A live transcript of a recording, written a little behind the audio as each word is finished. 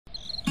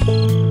Hi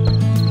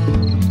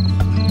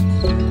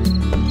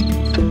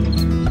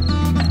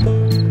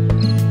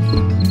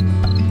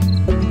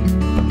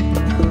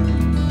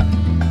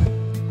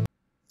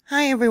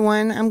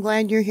everyone, I'm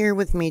glad you're here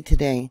with me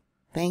today.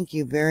 Thank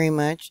you very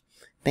much.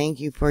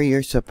 Thank you for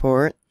your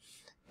support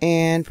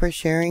and for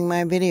sharing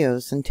my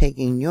videos and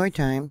taking your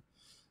time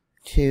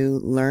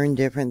to learn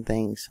different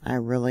things. I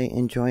really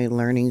enjoy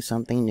learning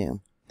something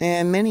new.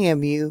 And many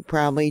of you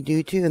probably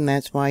do too, and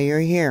that's why you're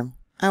here.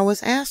 I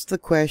was asked the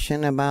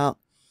question about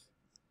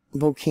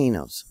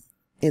volcanoes,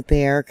 if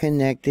they are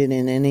connected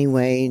in any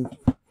way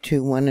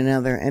to one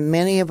another, and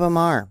many of them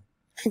are.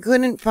 I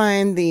couldn't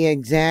find the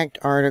exact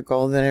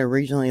article that I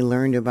originally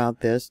learned about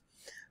this.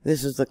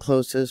 This is the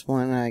closest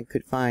one I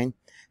could find.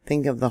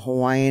 Think of the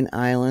Hawaiian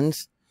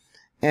Islands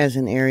as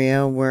an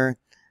area where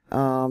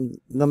the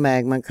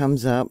magma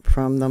comes up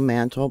from the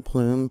mantle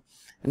plume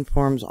and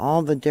forms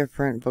all the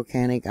different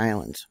volcanic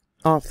islands.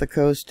 Off the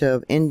coast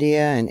of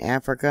India and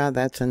Africa,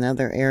 that's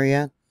another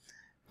area.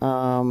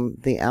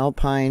 The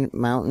Alpine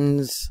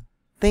Mountains.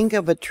 Think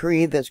of a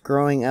tree that's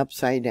growing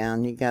upside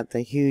down. You got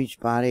the huge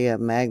body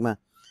of magma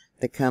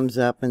that comes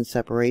up and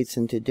separates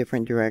into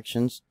different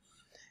directions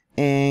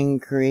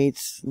and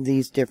creates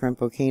these different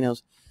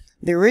volcanoes.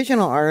 The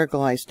original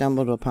article I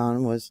stumbled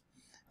upon was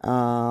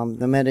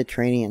the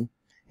Mediterranean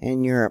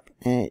in Europe,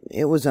 and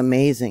it was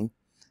amazing.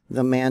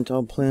 The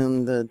mantle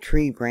plume, the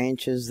tree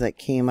branches that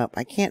came up.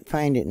 I can't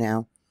find it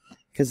now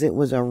because it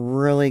was a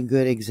really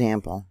good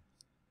example.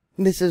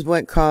 This is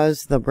what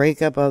caused the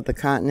breakup of the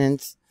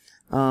continents.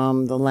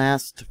 The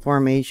last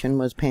formation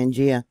was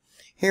Pangea.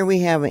 Here we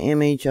have an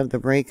image of the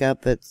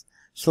breakup that's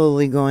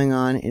slowly going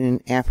on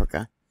in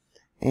Africa.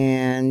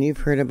 And you've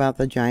heard about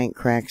the giant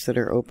cracks that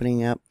are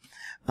opening up.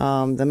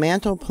 The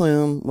mantle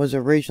plume was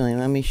originally,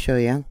 let me show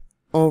you,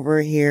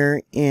 over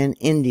here in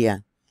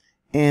India.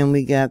 And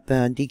we got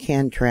the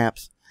decant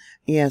traps.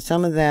 Yeah,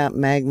 some of that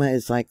magma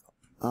is like,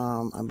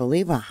 I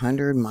believe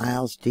 100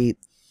 miles deep.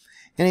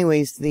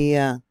 Anyways,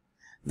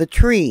 the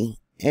tree,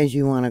 as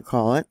you want to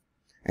call it,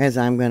 as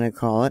I'm going to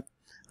call it,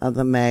 of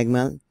the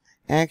magma,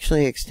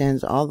 actually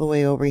extends all the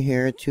way over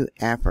here to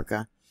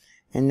Africa.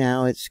 And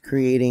now it's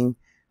creating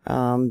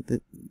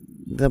the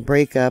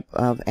breakup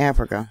of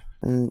Africa.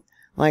 And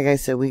like I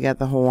said, we got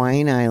the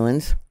Hawaiian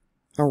Islands,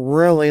 a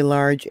really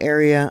large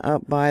area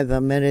up by the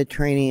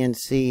Mediterranean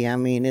Sea. I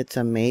mean, it's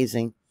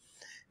amazing.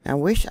 I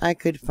wish I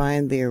could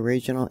find the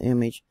original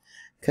image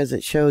because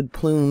it showed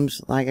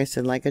plumes, like I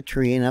said, like a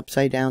tree, an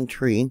upside down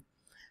tree,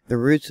 the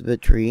roots of a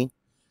tree,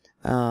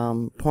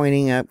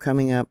 pointing up,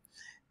 coming up.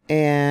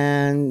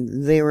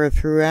 And they were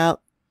throughout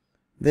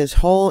this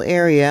whole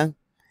area.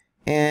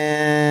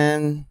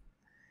 And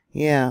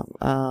yeah,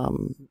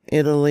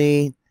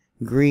 Italy,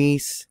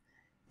 Greece,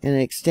 and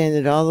it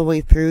extended all the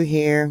way through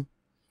here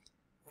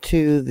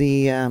to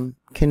the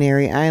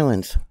Canary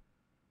Islands.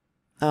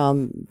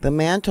 The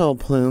mantle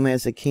plume,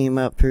 as it came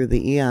up through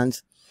the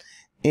eons,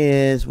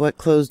 is what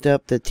closed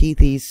up the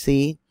Tethys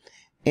Sea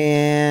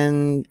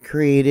and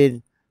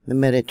created the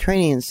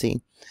Mediterranean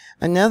Sea.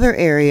 Another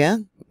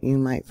area, you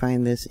might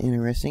find this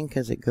interesting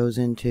because it goes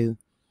into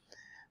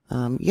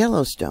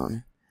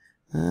Yellowstone.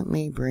 Let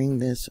me bring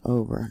this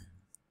over.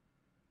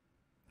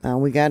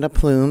 We got a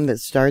plume that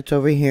starts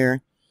over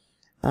here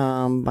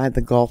by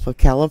the Gulf of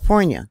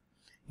California.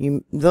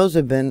 Those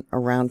have been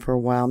around for a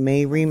while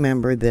may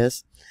remember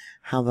this,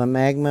 how the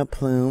magma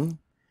plume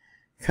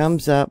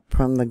comes up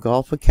from the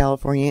Gulf of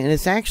California, and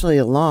it's actually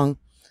along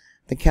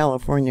the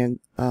California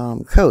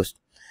coast.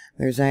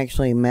 There's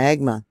actually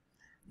magma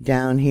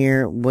down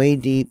here way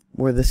deep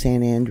where the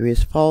San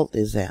Andreas Fault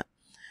is at.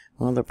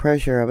 Well, the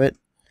pressure of it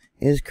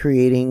is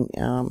creating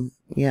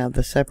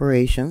the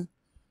separation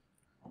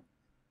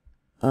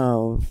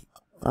of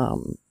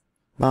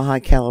Baja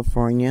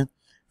California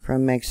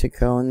from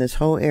Mexico, and this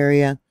whole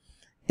area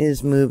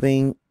is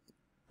moving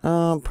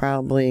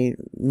probably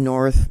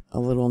north, a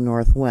little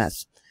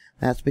northwest.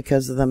 That's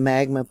because of the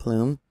magma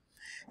plume,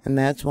 and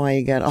that's why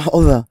you got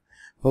all the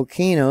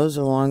volcanoes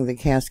along the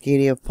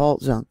Cascadia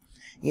Fault Zone.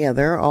 Yeah,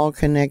 they're all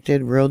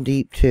connected real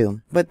deep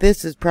too. But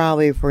this is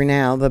probably for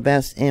now the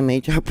best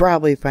image. I'll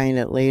probably find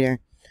it later,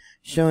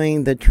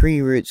 showing the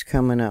tree roots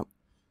coming up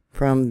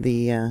from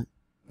the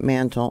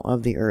mantle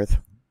of the earth.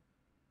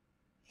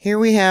 Here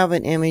we have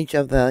an image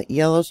of the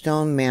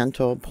Yellowstone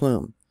mantle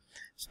plume.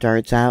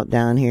 Starts out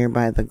down here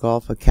by the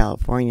Gulf of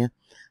California.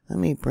 Let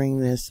me bring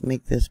this,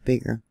 make this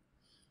bigger.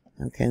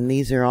 Okay, and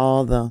these are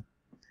all the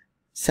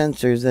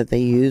sensors that they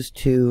use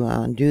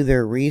to do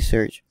their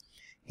research.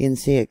 You can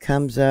see it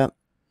comes up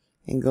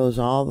and goes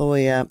all the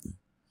way up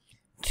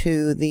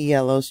to the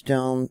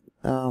Yellowstone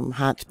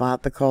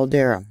hotspot, the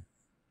caldera.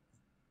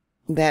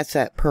 That's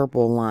that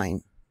purple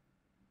line.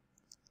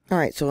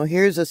 Alright, so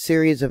here's a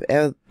series of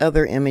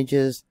other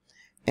images,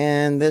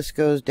 and this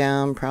goes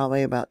down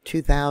probably about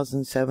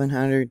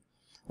 2,700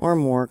 or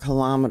more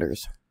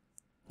kilometers,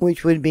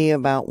 which would be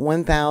about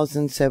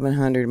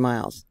 1,700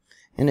 miles.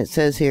 And it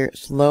says here,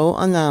 slow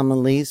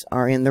anomalies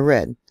are in the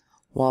red,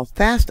 while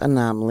fast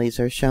anomalies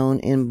are shown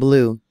in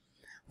blue,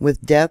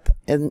 with depth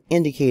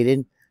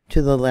indicated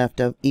to the left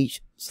of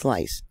each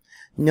slice.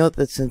 Note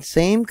that the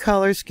same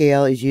color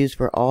scale is used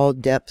for all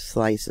depth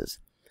slices.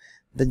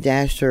 The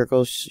dashed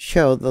circles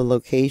show the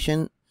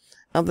location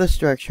of the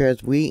structure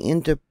as we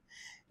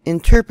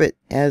interpret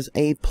as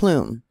a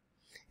plume.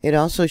 It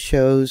also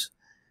shows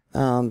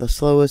the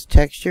slowest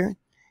texture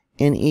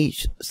in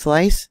each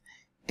slice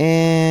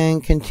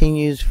and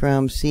continues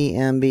from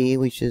CMB,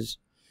 which is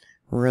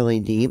really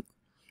deep,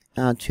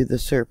 to the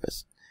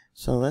surface.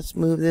 So let's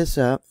move this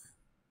up.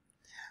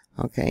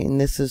 Okay, and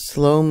this is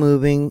slow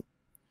moving,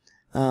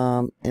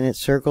 and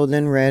it's circled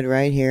in red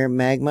right here,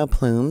 magma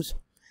plumes.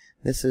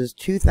 This is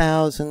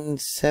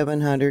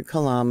 2,700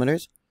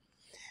 kilometers,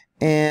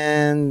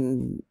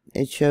 and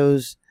it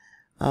shows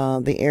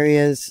the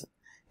areas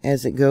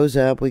as it goes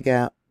up. We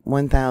got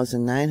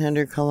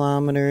 1,900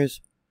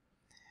 kilometers,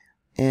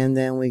 and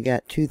then we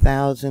got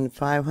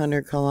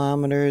 2,500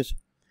 kilometers,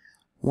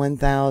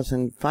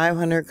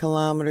 1,500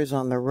 kilometers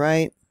on the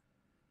right.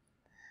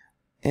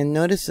 And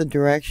notice the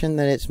direction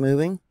that it's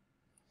moving.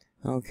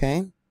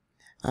 Okay.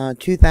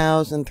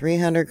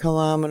 2,300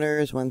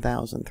 kilometers,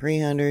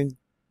 1,300.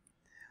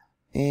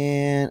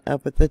 And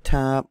up at the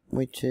top,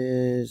 which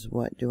is,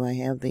 what, do I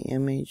have the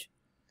image?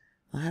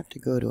 I'll have to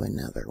go to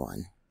another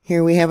one.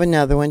 Here we have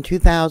another one,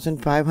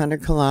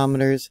 2,500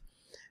 kilometers,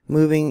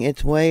 moving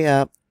its way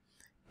up.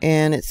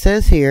 And it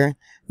says here,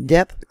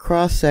 depth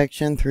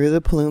cross-section through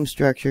the plume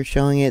structure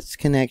showing its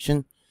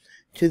connection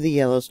to the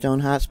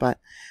Yellowstone hotspot.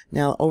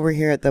 Now over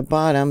here at the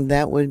bottom,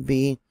 that would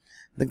be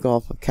the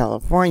Gulf of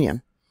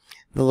California.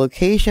 The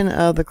location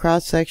of the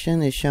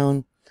cross-section is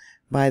shown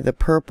by the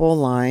purple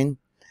line,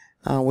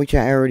 which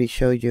I already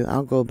showed you.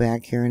 I'll go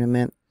back here in a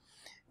minute,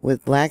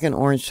 with black and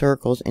orange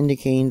circles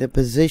indicating the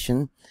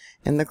position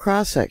and the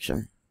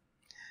cross-section.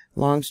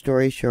 Long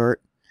story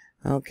short,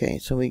 okay,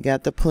 so we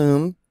got the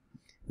plume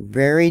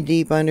very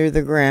deep under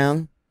the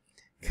ground,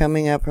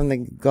 coming up from the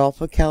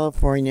Gulf of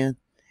California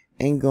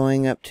and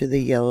going up to the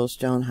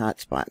Yellowstone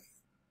hotspot.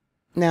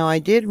 Now I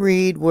did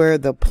read where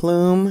the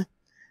plume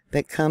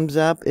that comes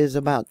up is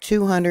about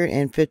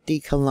 250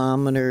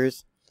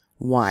 kilometers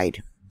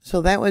wide.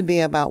 So that would be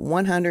about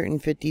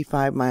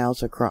 155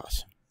 miles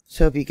across.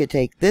 So if you could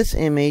take this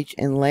image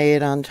and lay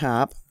it on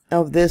top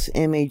of this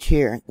image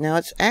here. Now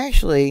it's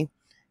actually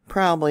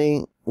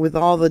probably, with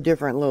all the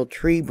different little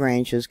tree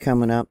branches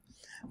coming up,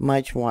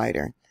 much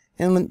wider.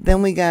 And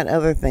then we got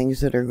other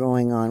things that are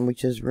going on,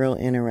 which is real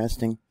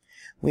interesting.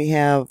 We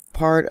have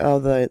part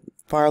of the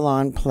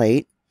Farallon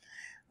plate,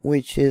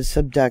 which is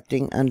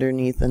subducting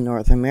underneath the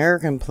North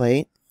American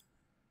plate,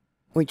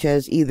 which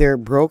has either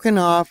broken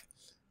off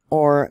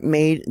or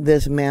made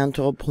this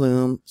mantle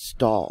plume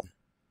stall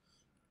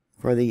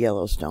for the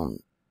Yellowstone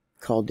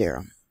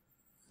caldera.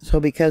 So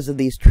because of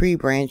these tree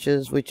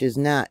branches, which is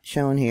not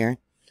shown here,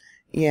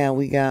 yeah,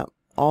 we got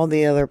all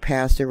the other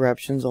past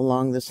eruptions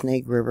along the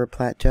Snake River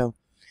Plateau.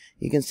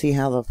 You can see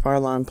how the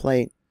Farallon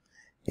plate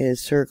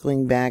is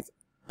circling back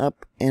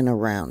up and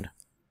around.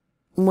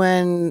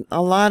 When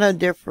a lot of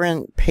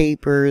different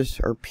papers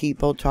or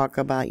people talk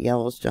about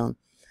Yellowstone,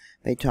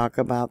 they talk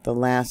about the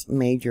last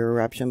major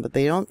eruption, but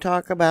they don't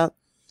talk about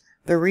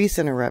the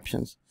recent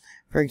eruptions.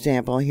 For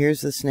example,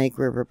 here's the Snake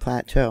River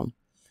Plateau.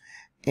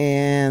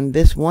 And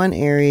this one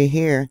area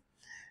here,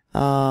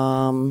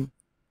 Craters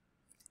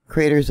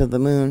of the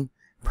Moon,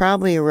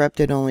 probably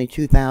erupted only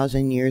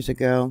 2,000 years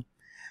ago.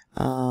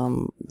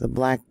 The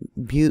Black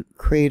Butte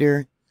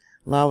crater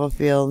lava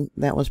field,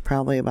 that was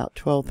probably about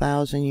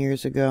 12,000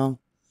 years ago.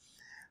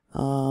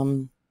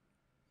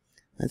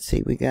 Let's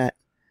see, we got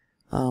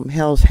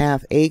Hell's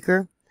Half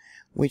Acre,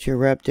 which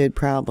erupted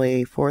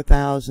probably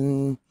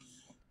 4,000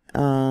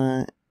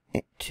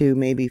 to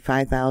maybe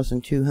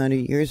 5,200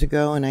 years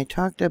ago. And I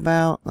talked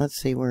about, let's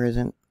see, where is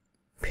it?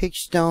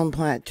 Pitchstone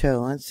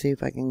Plateau. Let's see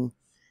if I can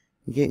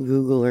get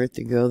Google Earth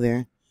to go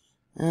there.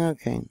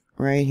 Okay,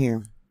 right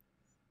here.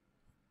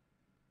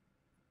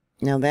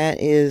 Now that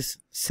is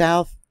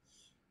south,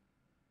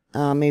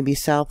 maybe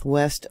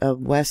southwest of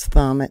West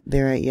Thumb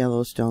there at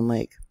Yellowstone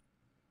Lake.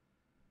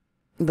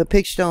 The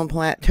Pitchstone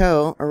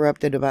Plateau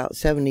erupted about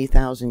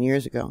 70,000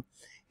 years ago,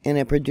 and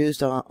it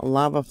produced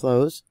lava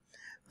flows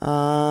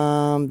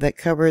that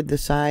covered the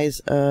size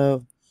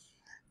of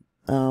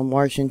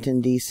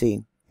Washington,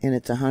 D.C., and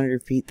it's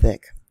 100 feet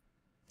thick.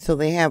 So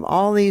they have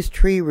all these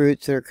tree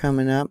roots that are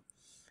coming up,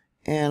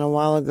 and a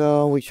while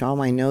ago, which all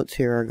my notes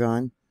here are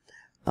gone,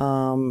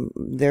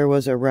 there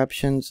was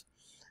eruptions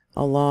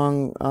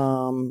along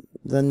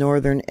the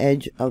northern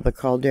edge of the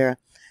caldera.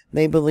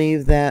 They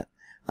believe that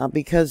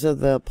because of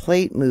the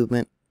plate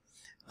movement,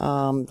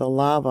 the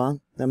lava,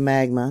 the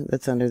magma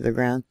that's under the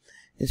ground,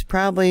 is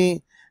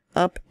probably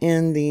up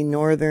in the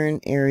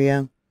northern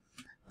area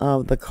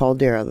of the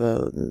caldera,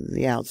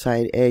 the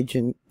outside edge,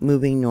 and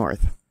moving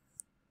north.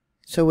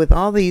 So with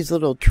all these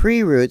little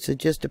tree roots, it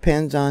just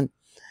depends on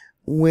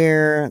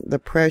where the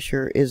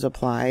pressure is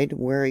applied,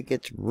 where it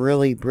gets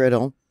really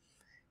brittle,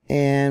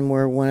 and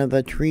where one of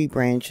the tree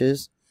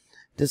branches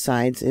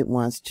decides it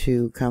wants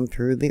to come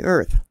through the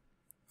earth.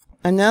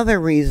 Another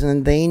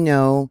reason they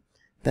know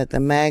that the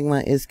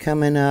magma is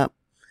coming up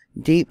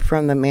deep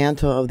from the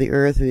mantle of the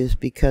earth is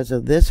because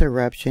of this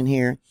eruption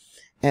here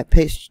at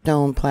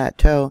Pitchstone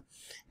Plateau,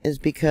 is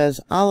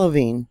because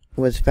olivine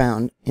was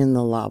found in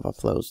the lava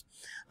flows.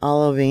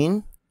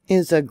 Olivine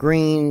is a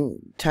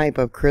green type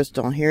of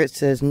crystal. Here it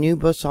says new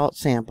basalt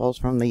samples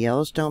from the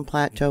Yellowstone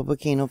Plateau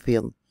volcano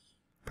field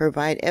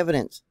provide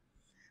evidence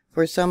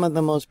for some of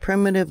the most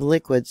primitive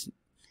liquids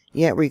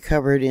yet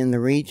recovered in the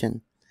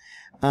region.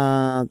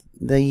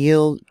 They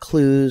yield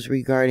clues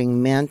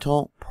regarding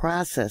mantle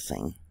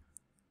processing.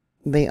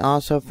 They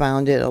also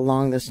found it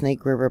along the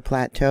Snake River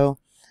Plateau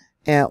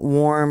at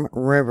Warm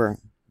River.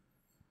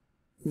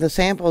 The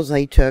samples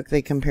they took,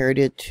 they compared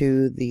it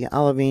to the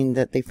olivine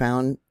that they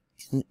found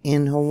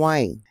in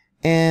Hawaii.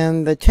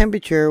 And the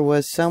temperature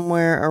was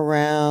somewhere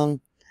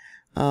around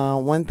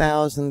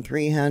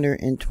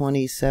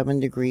 1,327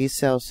 degrees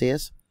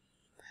Celsius,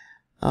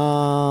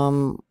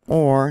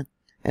 or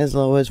as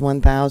low as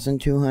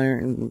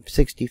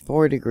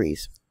 1,264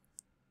 degrees.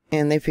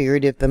 And they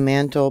figured if the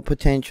mantle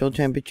potential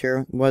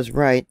temperature was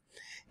right,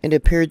 it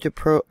appeared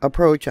to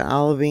approach an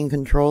olivine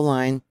control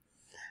line,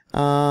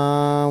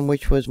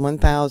 which was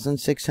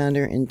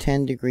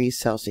 1,610 degrees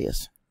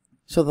Celsius.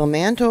 So the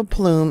mantle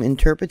plume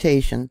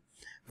interpretation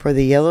for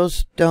the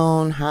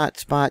Yellowstone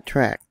hotspot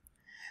track.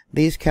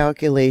 These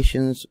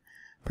calculations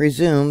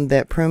presume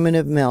that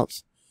primitive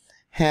melts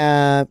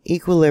have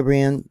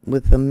equilibrium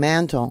with the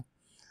mantle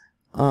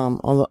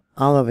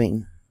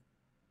olivine.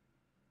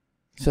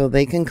 So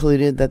they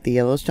concluded that the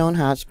Yellowstone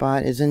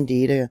hotspot is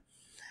indeed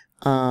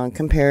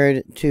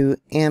compared to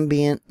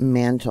ambient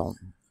mantle.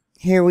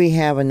 Here we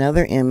have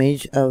another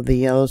image of the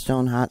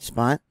Yellowstone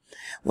hotspot.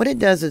 What it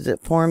does is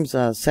it forms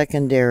a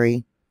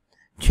secondary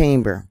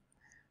chamber.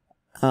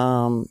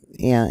 And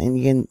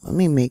again, let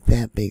me make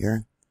that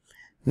bigger.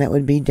 That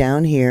would be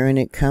down here, and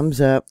it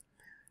comes up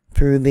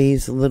through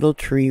these little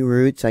tree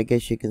roots. I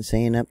guess you can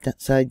say an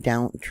upside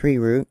down tree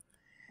root.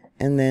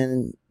 And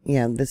then,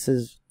 yeah, this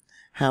is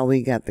how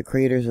we got the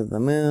craters of the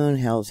moon,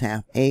 Hell's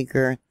Half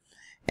Acre,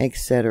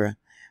 etc.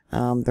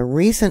 The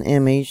recent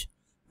image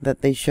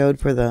that they showed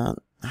for the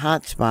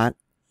hotspot,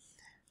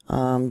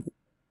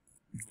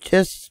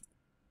 just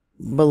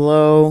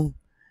below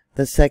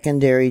the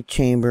secondary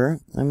chamber,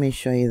 let me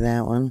show you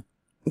that one,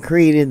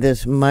 created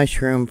this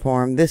mushroom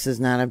form. This is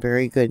not a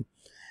very good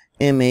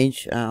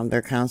image.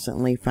 They're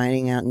constantly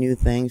finding out new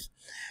things,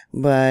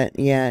 but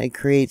yeah, it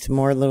creates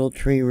more little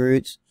tree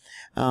roots.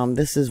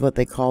 This is what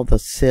they call the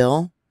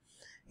sill.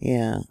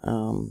 Yeah,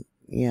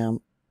 yeah.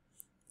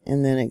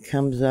 And then it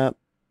comes up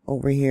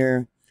over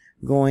here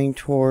going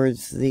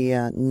towards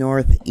the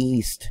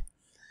northeast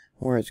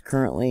where it's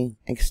currently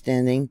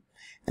extending.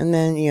 And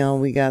then, you know,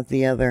 we got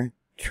the other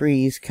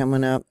trees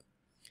coming up,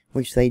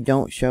 which they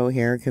don't show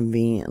here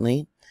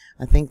conveniently.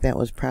 I think that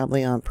was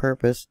probably on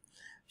purpose,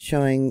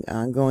 showing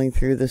going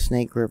through the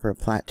Snake River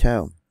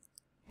Plateau.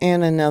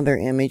 And another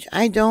image.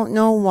 I don't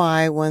know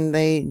why, when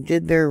they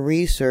did their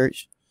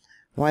research,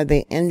 why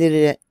they ended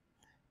it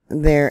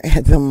there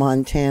at the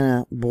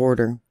Montana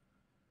border.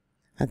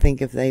 I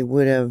think if they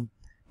would have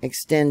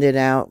extended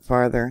out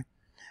farther,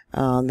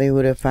 they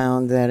would have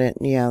found that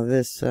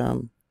this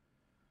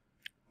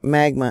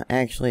magma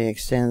actually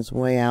extends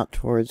way out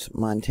towards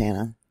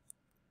Montana.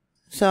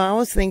 So I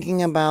was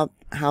thinking about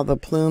how the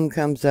plume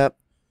comes up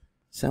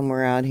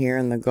somewhere out here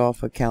in the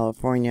Gulf of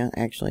California,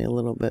 actually a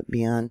little bit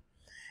beyond,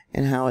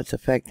 and how it's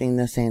affecting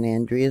the San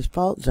Andreas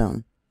Fault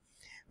Zone.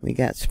 We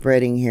got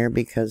spreading here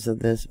because of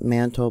this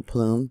mantle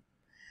plume.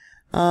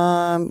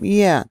 What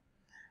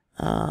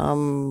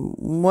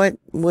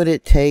would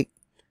it take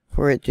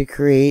for it to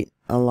create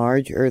a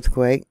large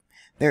earthquake?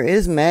 There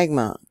is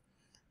magma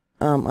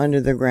under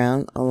the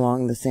ground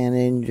along the San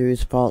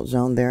Andreas Fault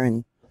Zone there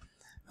in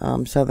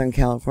Southern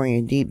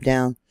California, deep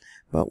down.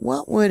 But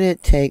what would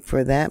it take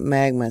for that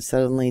magma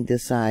suddenly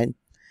decide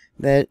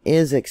that it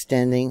is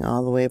extending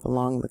all the way up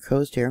along the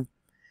coast here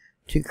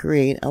to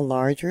create a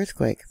large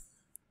earthquake?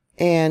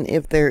 And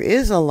if there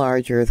is a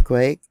large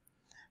earthquake,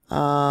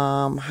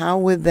 how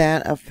would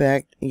that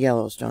affect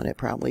Yellowstone? It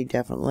probably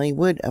definitely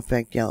would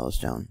affect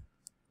Yellowstone.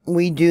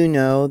 We do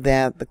know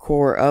that the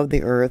core of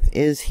the earth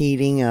is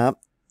heating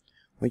up,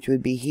 which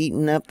would be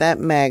heating up that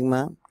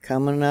magma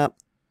coming up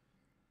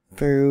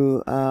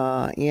through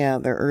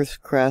the earth's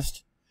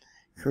crust,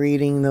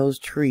 creating those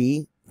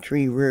tree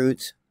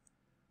roots.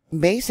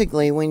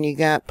 Basically, when you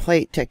got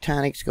plate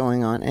tectonics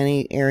going on,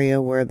 any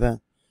area where the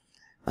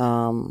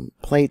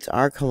plates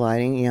are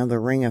colliding, the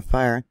ring of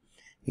fire,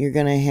 you're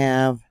going to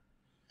have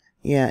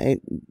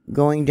it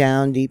going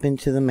down deep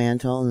into the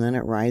mantle, and then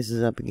it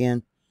rises up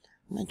again.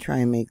 I'm going to try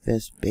and make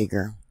this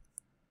bigger.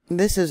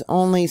 This is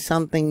only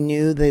something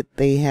new that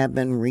they have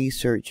been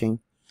researching.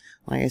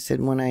 Like I said,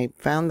 when I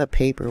found the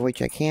paper,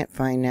 which I can't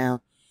find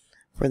now,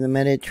 for the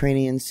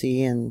Mediterranean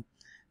Sea and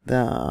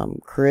the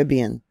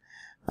Caribbean,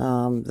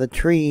 the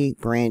tree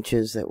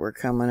branches that were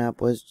coming up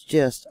was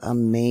just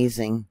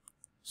amazing.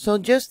 So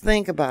just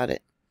think about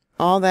it.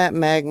 All that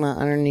magma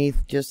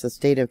underneath just the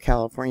state of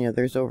California.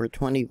 There's over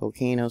 20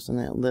 volcanoes, and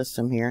it lists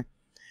them here.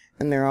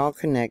 And they're all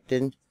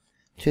connected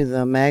to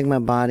the magma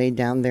body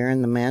down there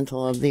in the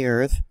mantle of the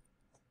earth,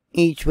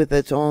 each with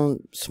its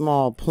own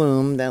small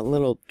plume, that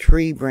little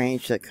tree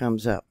branch that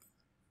comes up.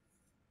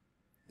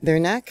 They're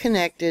not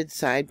connected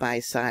side by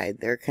side.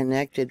 They're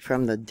connected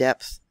from the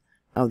depths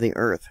of the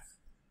earth.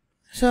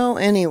 So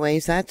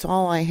anyways, that's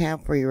all I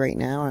have for you right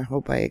now. I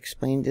hope I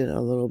explained it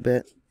a little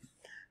bit.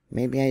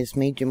 Maybe I just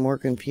made you more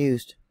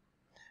confused.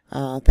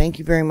 Thank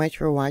you very much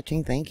for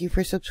watching. Thank you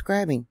for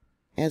subscribing.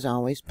 As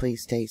always,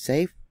 please stay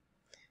safe,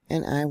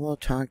 and I will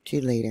talk to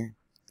you later.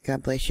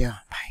 God bless you.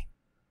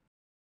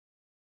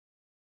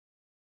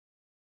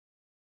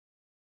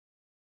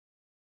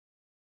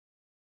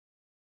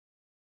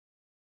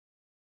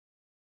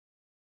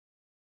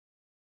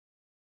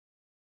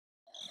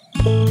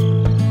 Bye.